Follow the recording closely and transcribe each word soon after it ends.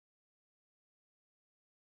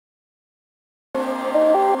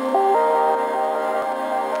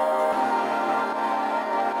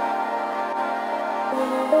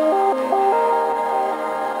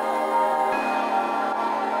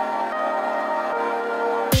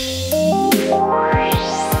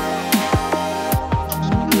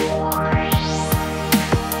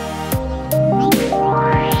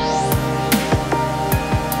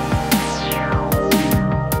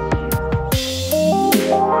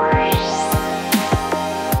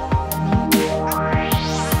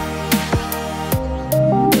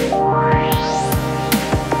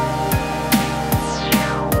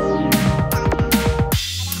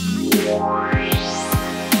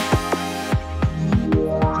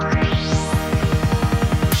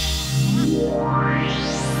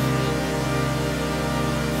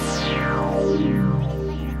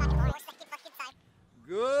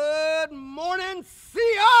Good morning, CI!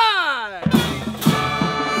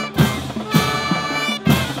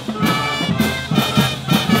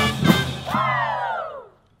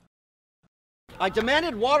 I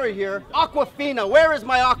demanded water here. Aquafina, where is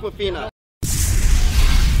my Aquafina?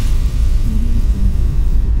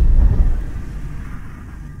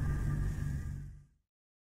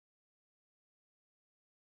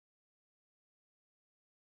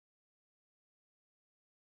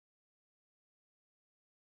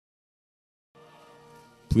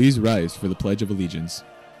 Please rise for the Pledge of Allegiance.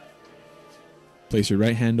 Place your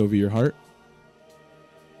right hand over your heart.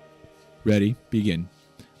 Ready, begin.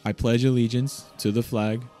 I pledge allegiance to the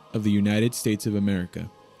flag of the United States of America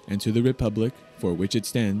and to the republic for which it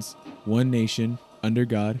stands, one nation, under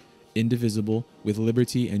God, indivisible, with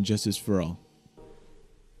liberty and justice for all.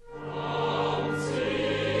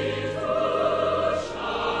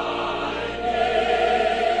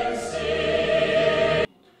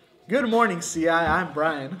 Good morning, CI. I'm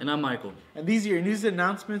Brian. And I'm Michael. And these are your news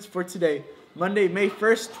announcements for today, Monday, May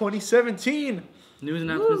 1st, 2017. News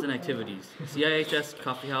announcements and activities. CIHS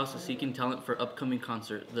Coffee House is seeking talent for upcoming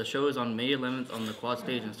concert. The show is on May 11th on the Quad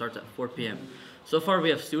Stage and starts at 4 p.m. So far, we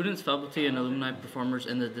have students, faculty, and alumni performers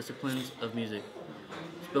in the disciplines of music,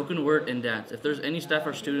 spoken word, and dance. If there's any staff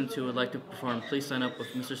or students who would like to perform, please sign up with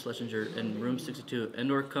Mr. Schlesinger in room 62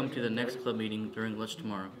 and/or come to the next club meeting during lunch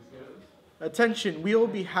tomorrow. Attention, we will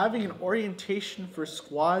be having an orientation for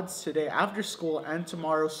squads today after school and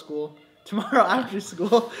tomorrow after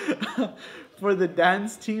school for the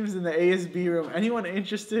dance teams in the ASB room. Anyone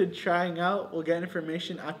interested in trying out will get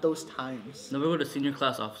information at those times. Now we go to senior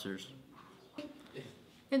class officers.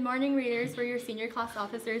 Good morning, readers. We're your senior class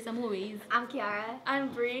officers. I'm Louise. I'm Kiara. I'm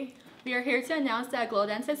Bree. We are here to announce that Glow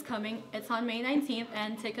Dance is coming. It's on May 19th,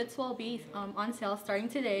 and tickets will be on sale starting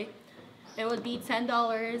today. It would be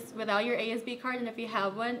 $10 without your ASB card, and if you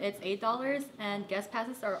have one, it's $8, and guest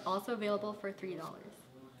passes are also available for $3.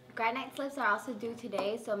 Grad night slips are also due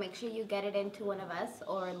today, so make sure you get it into one of us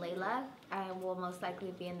or Layla, and we'll most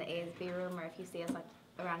likely be in the ASB room, or if you see us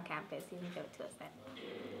around campus, you can give it to us then.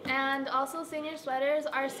 And also, senior sweaters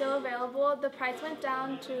are still available. The price went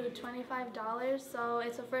down to $25, so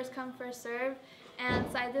it's a first come, first serve, and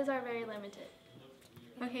sizes are very limited.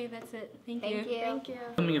 Okay, that's it. Thank you. Thank you.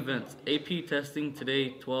 Upcoming events. AP testing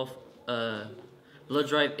today, 12th. Blood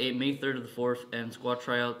drive, May 3rd to the 4th. And squad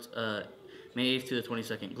tryouts, May 8th to the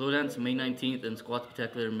 22nd. Glow dance, May 19th. And squad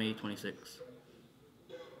spectacular, May 26th.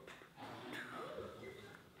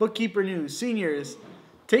 Bookkeeper news. Seniors,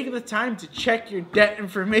 take the time to check your debt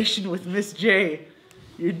information with Miss J.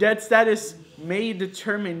 Your debt status may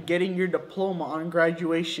determine getting your diploma on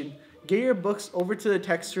graduation. Get your books over to the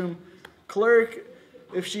text room. Clerk,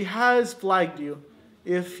 if she has flagged you,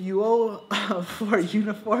 if you owe for a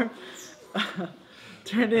uniform,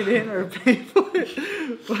 turn it in or pay for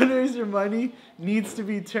it. Whether your money needs to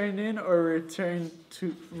be turned in or return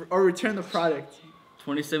the product.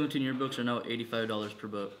 2017 yearbooks are now $85 per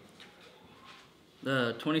book.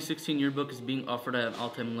 The 2016 yearbook is being offered at an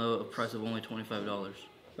all-time low, a price of only $25.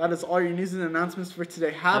 That is all your news and announcements for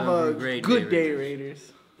today. Have a good day,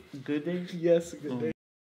 Raiders. Good day? Yes, a good day.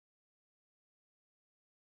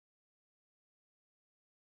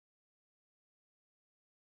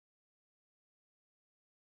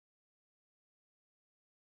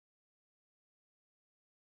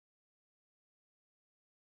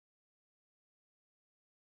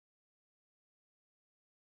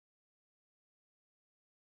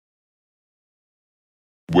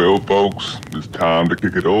 Well, folks, it's time to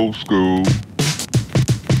kick it old school.